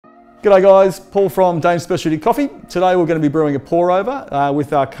G'day guys, Paul from Dane Specialty Coffee. Today we're going to be brewing a pour over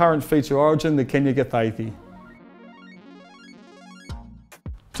with our current feature origin, the Kenya Gathaithi.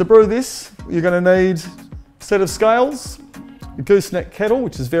 To brew this, you're going to need a set of scales, a gooseneck kettle,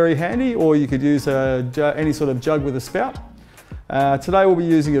 which is very handy, or you could use any sort of jug with a spout. Today we'll be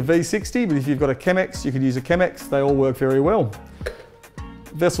using a V60, but if you've got a Chemex, you could use a Chemex. They all work very well.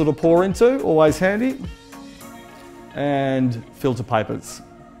 Vessel to pour into, always handy, and filter papers.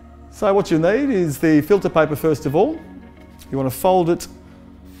 So what you need is the filter paper first of all. You want to fold it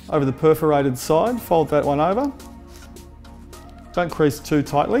over the perforated side, fold that one over. Don't crease too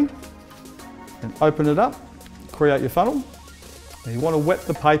tightly. And open it up, create your funnel. Now you want to wet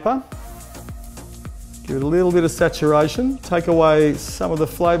the paper. Give it a little bit of saturation. Take away some of the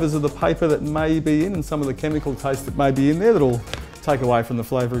flavours of the paper that may be in and some of the chemical taste that may be in there that'll take away from the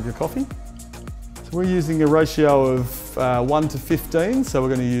flavour of your coffee. So we're using a ratio of 1 to 15, so we're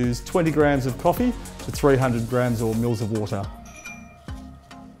going to use 20 grams of coffee to 300 grams or mils of water.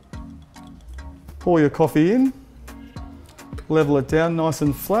 Pour your coffee in, level it down nice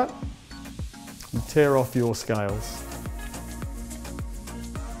and flat, and tear off your scales.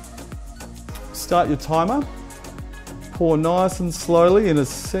 Start your timer, pour nice and slowly in a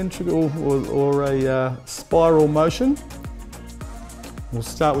centrifugal or a spiral motion. We'll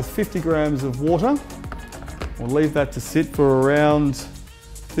start with 50 grams of water. We'll leave that to sit for around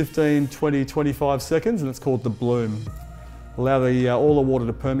 15, 20, 25 seconds, and it's called the bloom. Allow all the water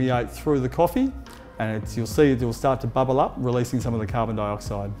to permeate through the coffee, and you'll see it will start to bubble up, releasing some of the carbon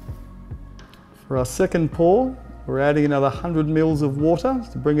dioxide. For our second pour, we're adding another 100 mils of water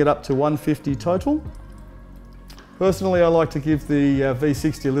to bring it up to 150 total. Personally, I like to give the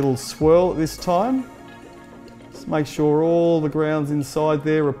V60 a little swirl at this time. Just make sure all the grounds inside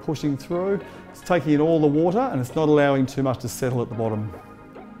there are pushing through. It's taking in all the water and it's not allowing too much to settle at the bottom.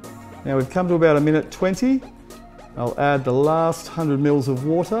 Now we've come to about 1:20. I'll add the last 100 mils of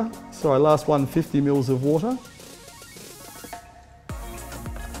water, last 150 mils of water.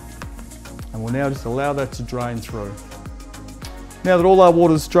 And we'll now just allow that to drain through. Now that all our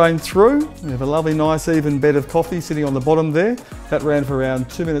water's drained through, we have a lovely nice even bed of coffee sitting on the bottom there. That ran for around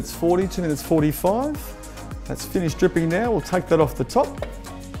 2 minutes 40, 2 minutes 45. That's finished dripping now. We'll take that off the top.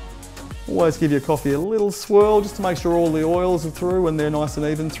 Always give your coffee a little swirl just to make sure all the oils are through and they're nice and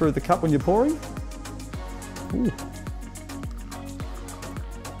even through the cup when you're pouring. Ooh.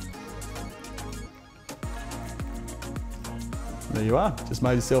 There you are, just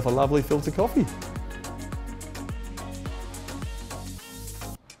made yourself a lovely filter coffee.